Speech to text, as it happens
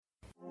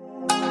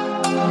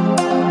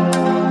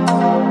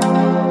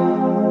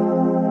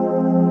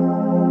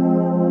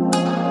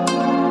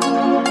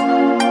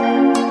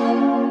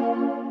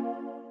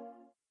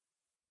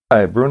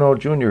Hi, Bruno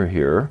Jr.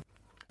 here.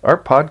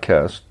 Our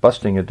podcast,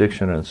 Busting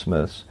Addiction and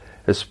Smiths,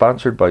 is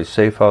sponsored by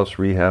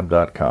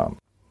SafeHouseRehab.com.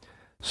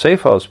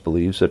 SafeHouse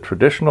believes that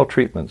traditional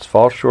treatments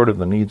fall short of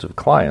the needs of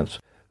clients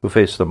who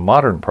face the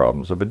modern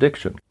problems of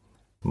addiction.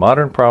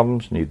 Modern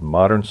problems need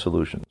modern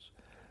solutions.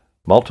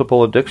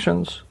 Multiple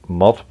addictions,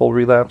 multiple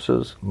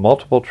relapses,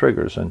 multiple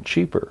triggers, and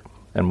cheaper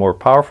and more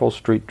powerful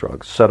street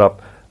drugs set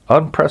up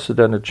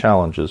unprecedented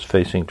challenges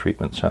facing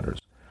treatment centers.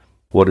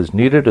 What is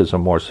needed is a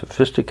more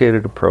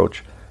sophisticated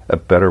approach, a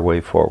better way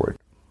forward.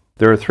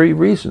 There are 3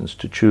 reasons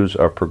to choose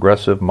our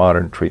progressive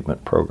modern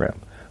treatment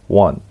program.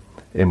 1,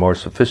 a more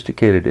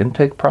sophisticated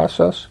intake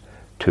process.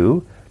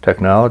 2,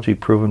 technology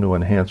proven to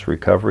enhance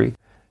recovery.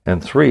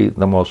 And 3,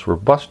 the most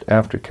robust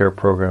aftercare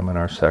program in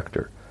our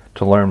sector.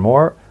 To learn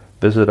more,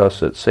 visit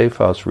us at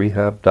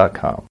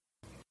SafeHouseRehab.com.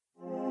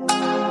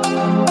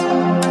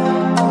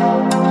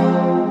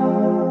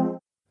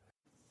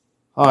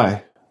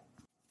 Hi,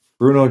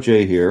 Bruno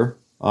J. here.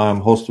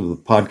 I'm host of the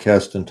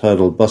podcast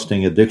entitled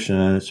Busting Addiction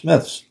and its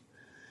Myths.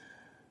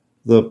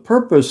 The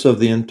purpose of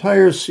the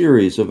entire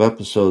series of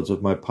episodes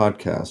of my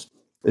podcast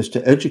is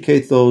to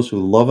educate those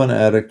who love an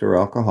addict or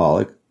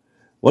alcoholic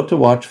what to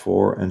watch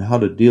for and how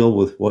to deal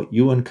with what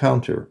you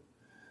encounter.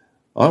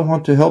 I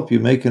want to help you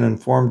make an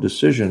informed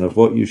decision of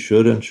what you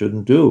should and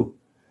shouldn't do,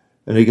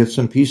 and to get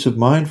some peace of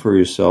mind for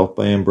yourself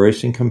by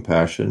embracing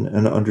compassion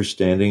and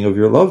understanding of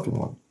your loved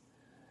one.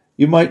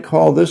 You might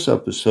call this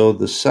episode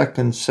the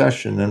second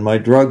session in my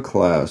drug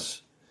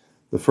class.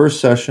 The first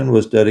session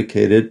was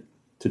dedicated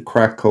to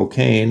crack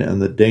cocaine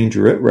and the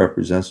danger it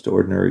represents to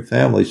ordinary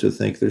families who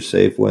think they're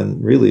safe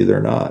when really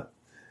they're not.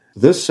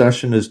 This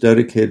session is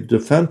dedicated to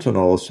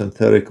fentanyl, a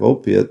synthetic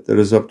opiate that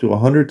is up to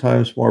 100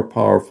 times more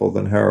powerful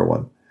than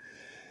heroin.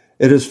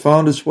 It has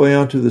found its way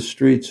onto the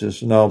streets and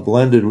is now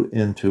blended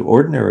into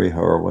ordinary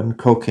heroin,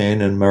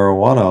 cocaine, and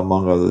marijuana,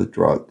 among other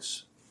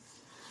drugs.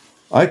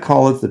 I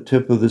call it the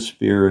tip of the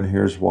spear, and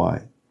here's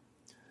why.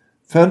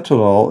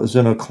 Fentanyl is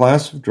in a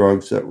class of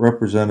drugs that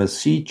represent a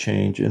sea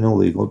change in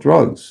illegal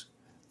drugs.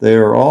 They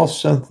are all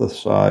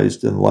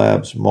synthesized in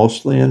labs,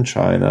 mostly in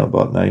China,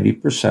 about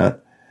 90%,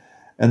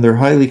 and they're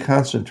highly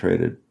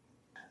concentrated.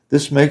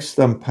 This makes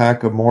them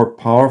pack a more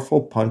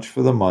powerful punch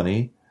for the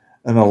money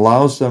and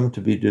allows them to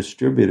be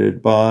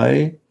distributed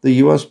by the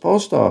U.S.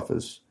 Post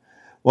Office.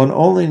 One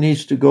only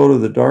needs to go to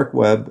the dark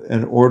web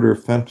and order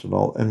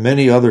fentanyl and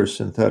many other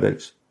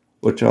synthetics,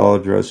 which I'll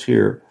address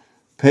here,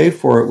 pay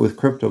for it with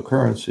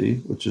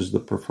cryptocurrency, which is the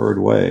preferred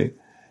way,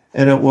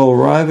 and it will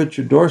arrive at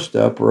your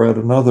doorstep or at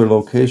another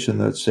location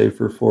that's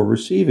safer for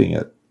receiving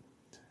it.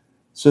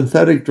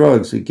 Synthetic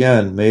drugs,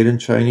 again, made in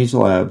Chinese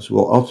labs,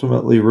 will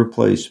ultimately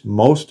replace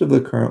most of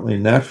the currently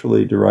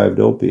naturally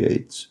derived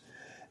opiates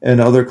and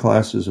other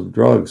classes of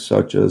drugs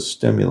such as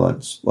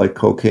stimulants like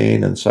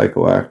cocaine and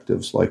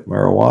psychoactives like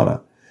marijuana.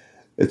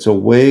 It's a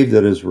wave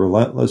that is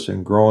relentless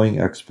and growing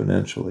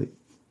exponentially.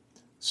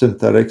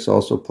 Synthetics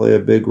also play a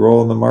big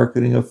role in the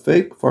marketing of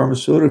fake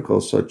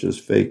pharmaceuticals such as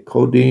fake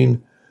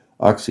codeine,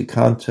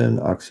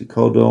 OxyContin,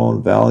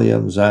 oxycodone,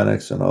 Valium,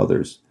 Xanax, and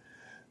others.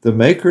 The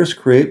makers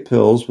create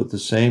pills with the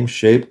same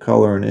shape,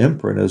 color, and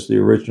imprint as the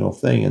original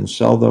thing and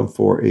sell them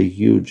for a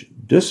huge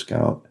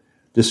discount,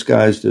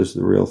 disguised as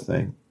the real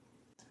thing.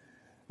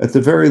 At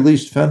the very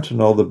least,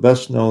 fentanyl, the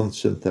best-known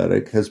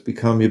synthetic, has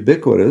become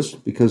ubiquitous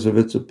because of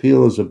its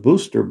appeal as a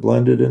booster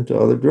blended into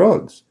other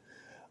drugs.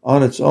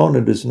 On its own,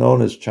 it is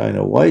known as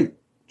China White,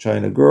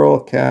 China Girl,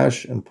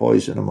 Cash, and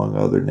Poison, among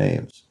other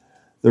names.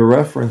 The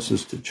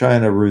references to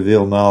China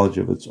reveal knowledge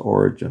of its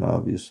origin,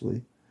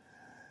 obviously.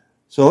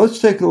 So let's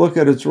take a look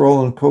at its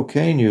role in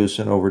cocaine use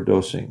and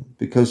overdosing.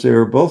 Because they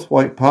are both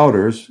white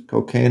powders,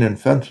 cocaine and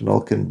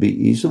fentanyl can be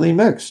easily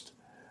mixed.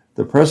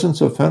 The presence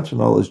of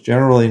fentanyl is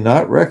generally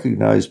not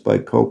recognized by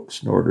coke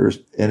snorters,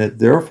 and it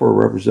therefore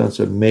represents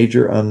a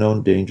major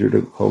unknown danger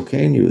to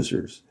cocaine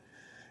users.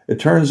 It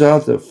turns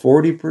out that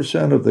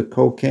 40% of the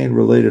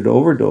cocaine-related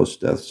overdose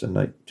deaths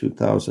in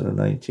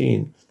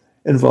 2019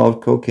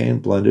 involved cocaine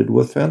blended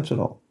with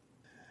fentanyl.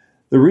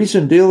 The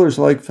reason dealers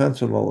like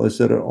fentanyl is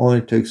that it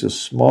only takes a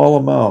small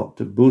amount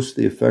to boost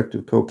the effect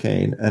of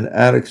cocaine, and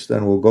addicts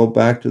then will go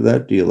back to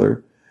that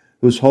dealer,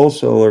 whose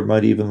wholesaler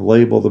might even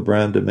label the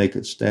brand to make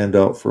it stand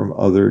out from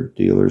other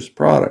dealers'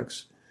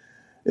 products.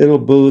 It'll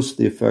boost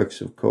the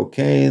effects of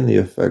cocaine, the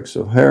effects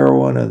of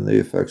heroin, and the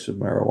effects of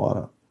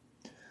marijuana.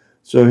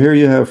 So here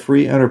you have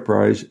free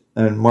enterprise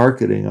and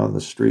marketing on the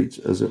streets,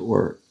 as it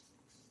were.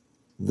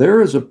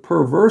 There is a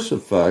perverse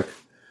effect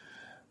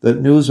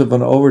that news of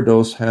an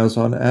overdose has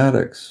on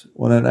addicts.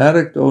 When an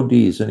addict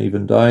ODs and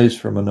even dies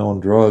from a known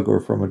drug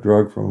or from a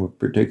drug from a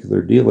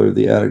particular dealer,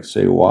 the addicts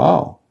say,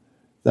 "Wow,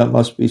 that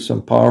must be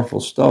some powerful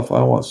stuff.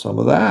 I want some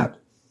of that."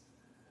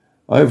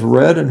 I've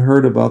read and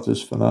heard about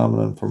this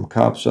phenomenon from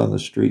cops on the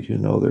street who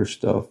know their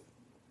stuff.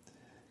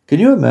 Can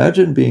you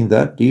imagine being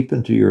that deep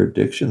into your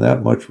addiction,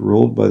 that much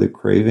ruled by the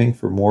craving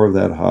for more of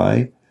that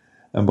high,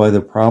 and by the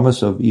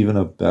promise of even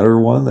a better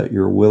one, that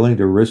you're willing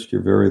to risk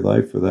your very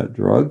life for that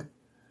drug?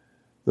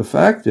 The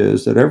fact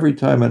is that every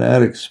time an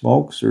addict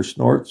smokes or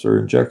snorts or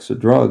injects a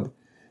drug,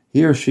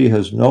 he or she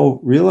has no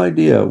real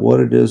idea what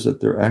it is that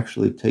they're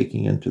actually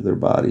taking into their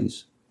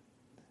bodies.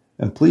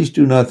 And please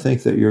do not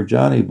think that your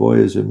Johnny boy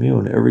is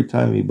immune. Every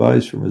time he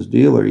buys from his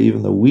dealer,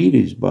 even the weed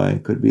he's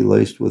buying could be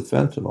laced with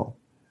fentanyl.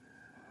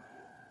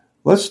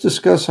 Let's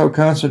discuss how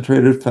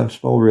concentrated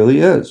fentanyl really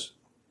is.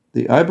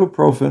 The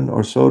ibuprofen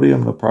or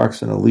sodium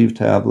naproxen Aleve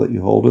tablet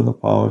you hold in the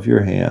palm of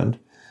your hand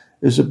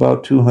is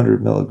about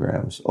 200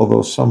 milligrams,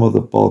 although some of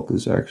the bulk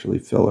is actually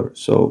filler.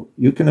 So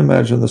you can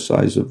imagine the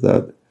size of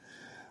that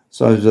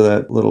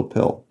little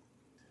pill.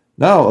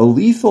 Now, a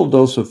lethal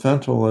dose of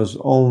fentanyl is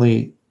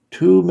only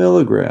 2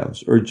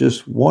 milligrams, or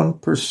just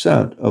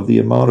 1% of the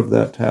amount of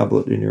that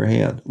tablet in your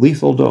hand.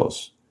 Lethal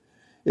dose.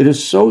 It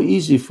is so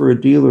easy for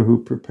a dealer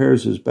who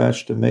prepares his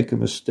batch to make a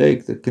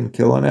mistake that can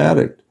kill an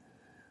addict.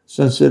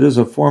 Since it is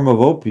a form of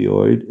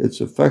opioid, its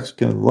effects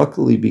can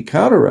luckily be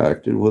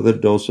counteracted with a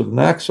dose of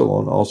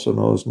Naxolone, also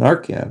known as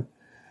Narcan,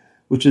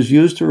 which is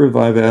used to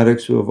revive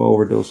addicts who have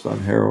overdosed on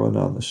heroin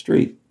on the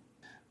street.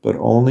 But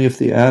only if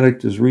the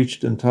addict is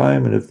reached in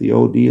time and if the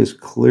OD is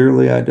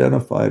clearly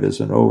identified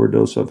as an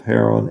overdose of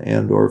heroin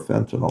and or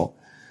fentanyl.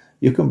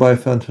 You can buy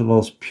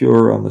fentanyl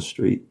pure on the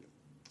street.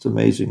 It's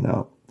amazing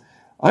now.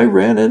 I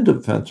ran into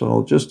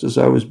fentanyl just as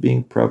I was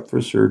being prepped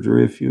for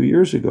surgery a few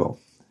years ago.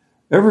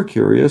 Ever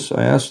curious,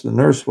 I asked the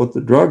nurse what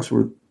the drugs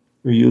were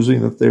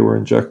using that they were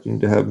injecting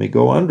to have me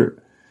go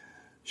under.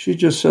 She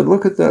just said,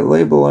 look at that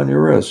label on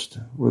your wrist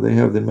where they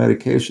have the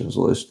medications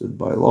listed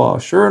by law.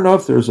 Sure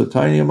enough, there's a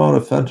tiny amount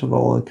of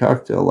fentanyl in a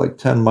cocktail, like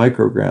 10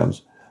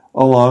 micrograms,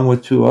 along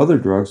with 2 other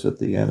drugs that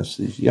the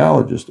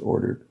anesthesiologist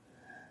ordered.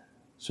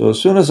 So as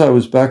soon as I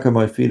was back on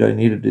my feet, I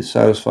needed to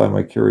satisfy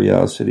my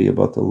curiosity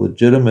about the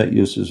legitimate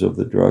uses of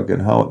the drug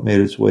and how it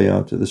made its way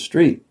onto the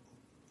street.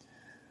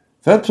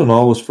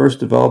 Fentanyl was first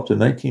developed in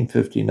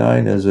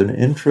 1959 as an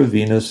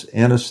intravenous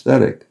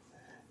anesthetic.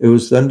 It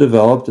was then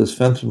developed as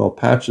fentanyl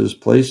patches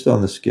placed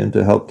on the skin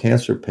to help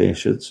cancer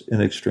patients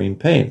in extreme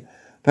pain.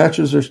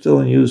 Patches are still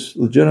in use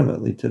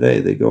legitimately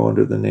today. They go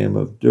under the name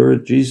of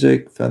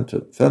Duragesic,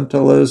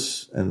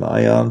 Fentalis, and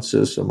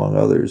Ionsis, among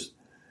others.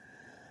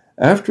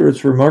 After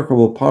its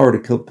remarkable power to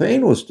kill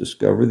pain was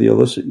discovered, the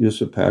illicit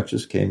use of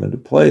patches came into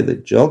play. The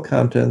gel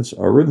contents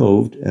are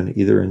removed and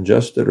either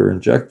ingested or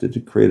injected to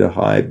create a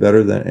high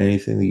better than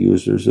anything the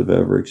users have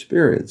ever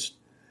experienced.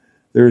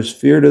 There is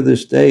fear to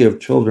this day of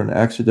children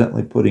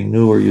accidentally putting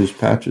new or used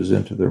patches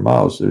into their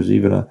mouths. There's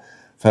even a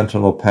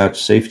fentanyl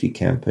patch safety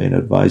campaign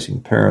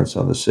advising parents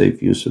on the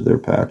safe use of their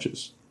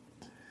patches.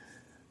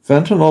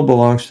 Fentanyl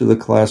belongs to the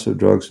class of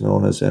drugs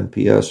known as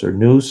NPS, or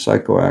new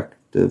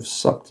psychoactive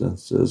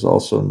substances,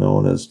 also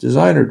known as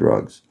designer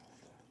drugs.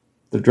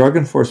 The Drug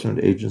Enforcement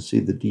Agency,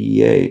 the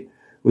DEA,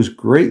 was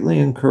greatly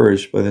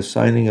encouraged by the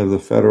signing of the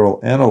Federal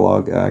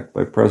Analog Act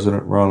by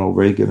President Ronald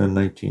Reagan in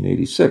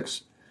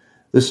 1986.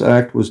 This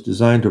act was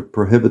designed to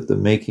prohibit the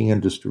making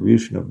and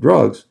distribution of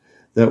drugs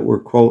that were,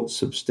 quote,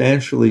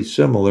 substantially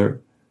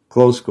similar,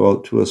 close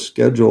quote, to a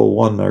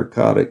Schedule I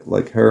narcotic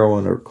like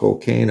heroin or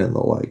cocaine and the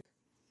like.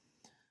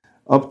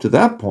 Up to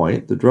that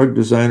point, the drug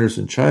designers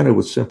in China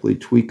would simply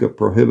tweak a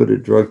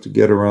prohibited drug to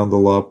get around the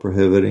law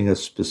prohibiting a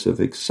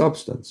specific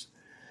substance.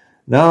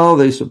 Now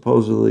they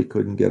supposedly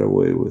couldn't get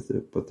away with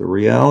it, but the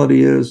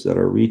reality is that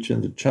our reach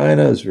into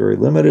China is very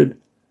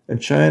limited,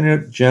 and China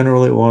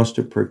generally wants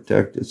to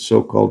protect its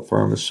so-called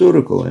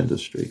pharmaceutical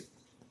industry,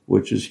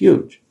 which is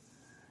huge.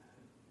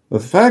 The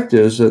fact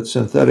is that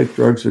synthetic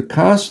drugs are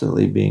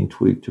constantly being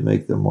tweaked to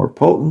make them more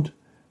potent,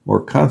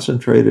 more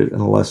concentrated,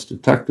 and less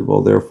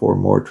detectable, therefore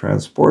more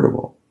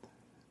transportable.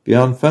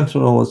 Beyond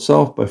fentanyl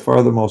itself, by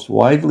far the most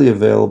widely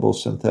available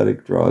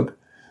synthetic drug,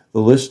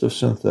 the list of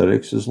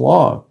synthetics is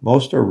long.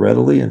 Most are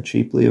readily and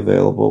cheaply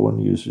available when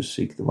users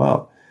seek them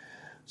out.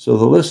 So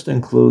the list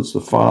includes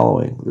the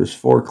following. There's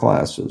 4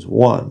 classes.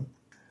 1,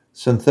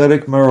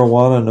 synthetic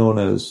marijuana known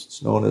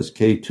as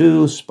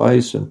K2,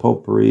 spice, and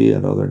potpourri,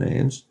 and other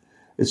names.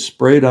 It's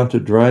sprayed onto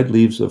dried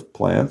leaves of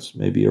plants,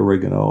 maybe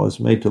oregano, is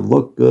made to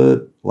look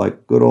good,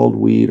 like good old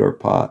weed or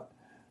pot.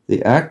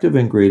 The active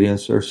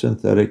ingredients are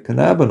synthetic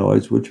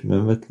cannabinoids, which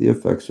mimic the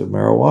effects of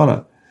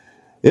marijuana.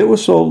 It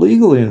was sold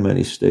legally in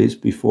many states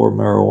before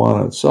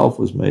marijuana itself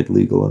was made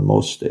legal in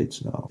most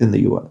states now in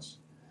the U.S.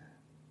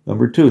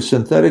 Number 2,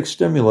 synthetic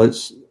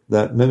stimulants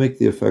that mimic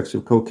the effects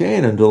of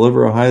cocaine and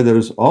deliver a high that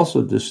is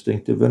also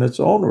distinctive in its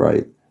own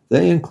right.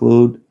 They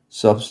include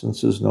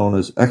substances known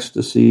as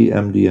ecstasy,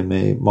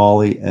 MDMA,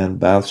 Molly, and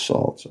bath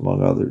salts,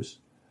 among others.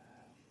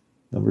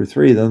 Number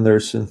 3, then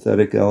there's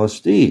synthetic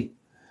LSD.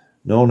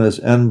 Known as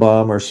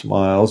N-bomb or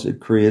Smiles,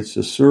 it creates a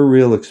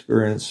surreal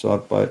experience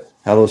sought by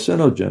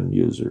hallucinogen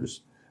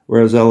users,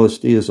 whereas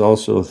LSD is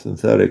also a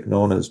synthetic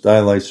known as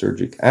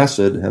dilysergic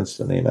acid, hence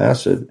the name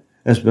acid,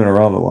 and has been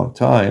around a long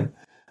time.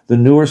 The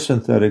newer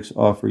synthetics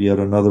offer yet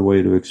another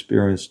way to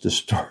experience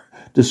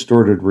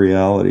distorted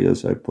reality,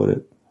 as I put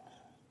it.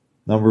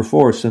 Number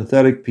 4,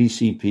 synthetic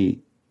PCP.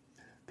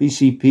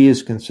 PCP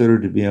is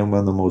considered to be one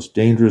of the most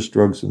dangerous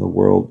drugs in the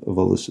world of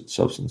illicit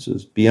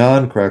substances,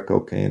 beyond crack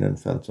cocaine and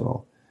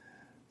fentanyl.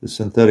 The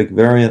synthetic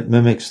variant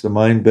mimics the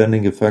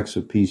mind-bending effects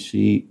of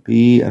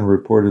PCP and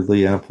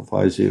reportedly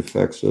amplifies the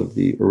effects of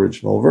the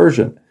original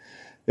version.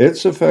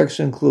 Its effects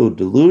include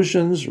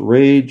delusions,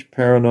 rage,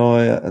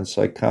 paranoia, and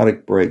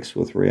psychotic breaks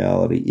with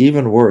reality,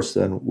 even worse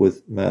than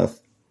with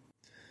meth.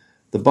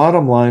 The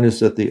bottom line is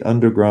that the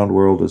underground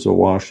world is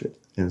awash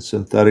in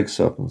synthetic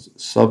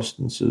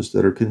substances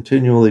that are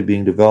continually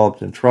being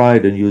developed and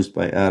tried and used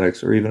by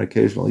addicts or even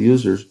occasional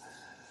users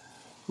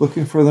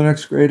looking for the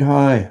next great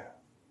high.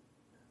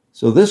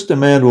 So this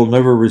demand will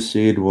never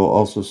recede. We'll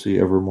also see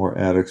ever more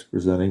addicts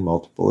presenting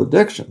multiple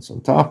addictions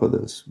on top of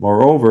this.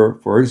 Moreover,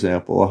 for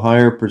example, a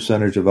higher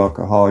percentage of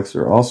alcoholics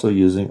are also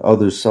using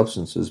other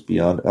substances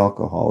beyond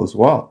alcohol as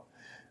well,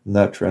 and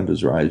that trend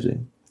is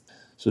rising.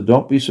 So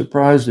don't be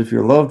surprised if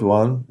your loved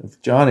one,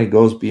 if Johnny,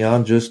 goes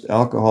beyond just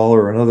alcohol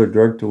or another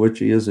drug to which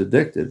he is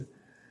addicted.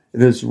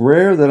 It is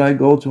rare that I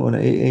go to an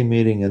AA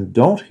meeting and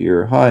don't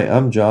hear, "Hi,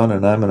 I'm John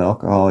and I'm an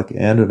alcoholic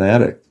and an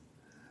addict."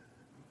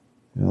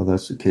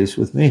 That's the case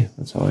with me.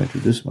 That's how I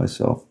introduce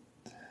myself.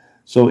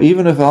 So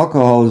even if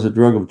alcohol is a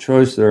drug of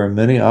choice, there are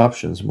many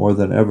options more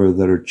than ever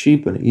that are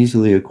cheap and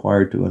easily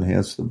acquired to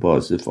enhance the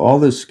buzz. If all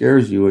this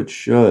scares you, it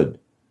should.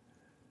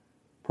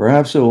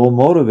 Perhaps it will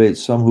motivate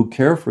some who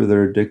care for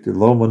their addicted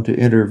loved one to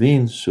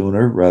intervene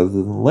sooner rather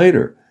than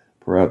later.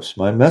 Perhaps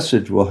my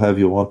message will have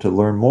you want to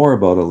learn more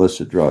about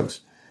illicit drugs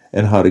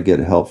and how to get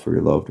help for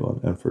your loved one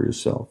and for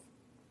yourself.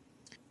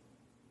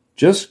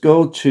 Just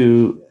go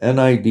to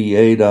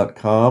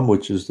NIDA.com,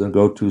 which is the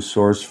go-to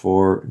source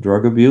for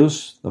drug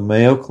abuse. The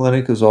Mayo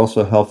Clinic is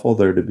also helpful.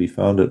 They're to be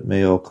found at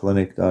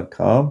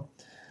mayoclinic.com.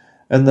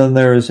 And then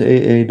there is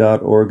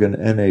AA.org and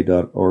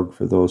NA.org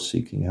for those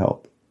seeking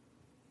help.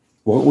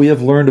 What we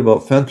have learned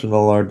about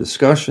fentanyl in our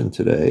discussion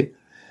today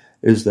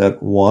is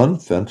that, 1,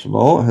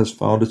 fentanyl has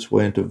found its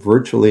way into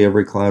virtually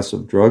every class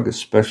of drug,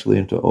 especially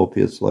into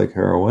opiates like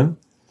heroin.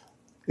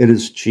 It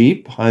is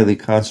cheap, highly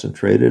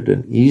concentrated,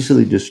 and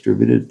easily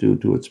distributed due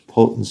to its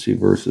potency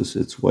versus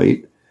its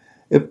weight.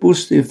 It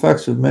boosts the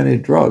effects of many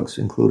drugs,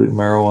 including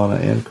marijuana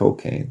and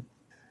cocaine.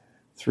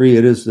 3,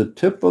 it is the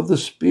tip of the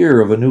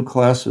spear of a new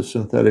class of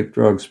synthetic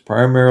drugs,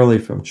 primarily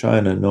from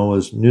China, known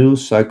as new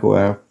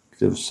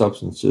psychoactive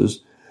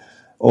substances,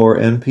 or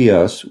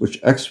NPS, which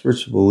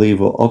experts believe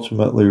will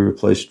ultimately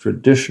replace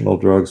traditional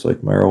drugs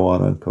like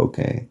marijuana and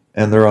cocaine,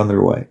 and they're on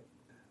their way.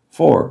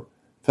 4,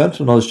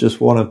 fentanyl is just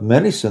one of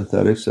many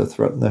synthetics that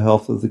threaten the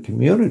health of the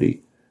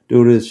community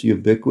due to its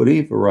ubiquity,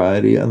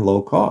 variety, and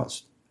low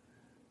cost.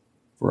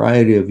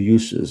 Variety of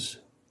uses.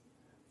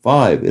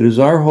 5, it is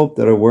our hope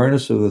that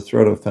awareness of the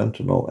threat of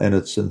fentanyl and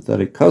its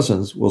synthetic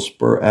cousins will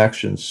spur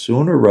action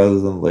sooner rather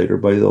than later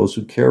by those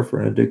who care for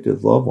an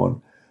addicted loved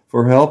one,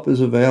 for help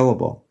is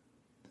available.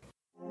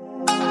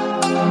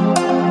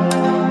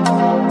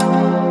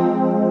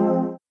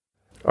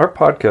 Our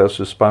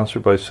podcast is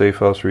sponsored by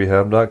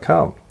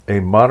SafeHouseRehab.com, a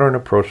modern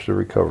approach to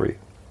recovery.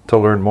 To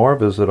learn more,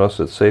 visit us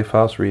at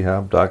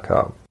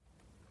SafeHouseRehab.com.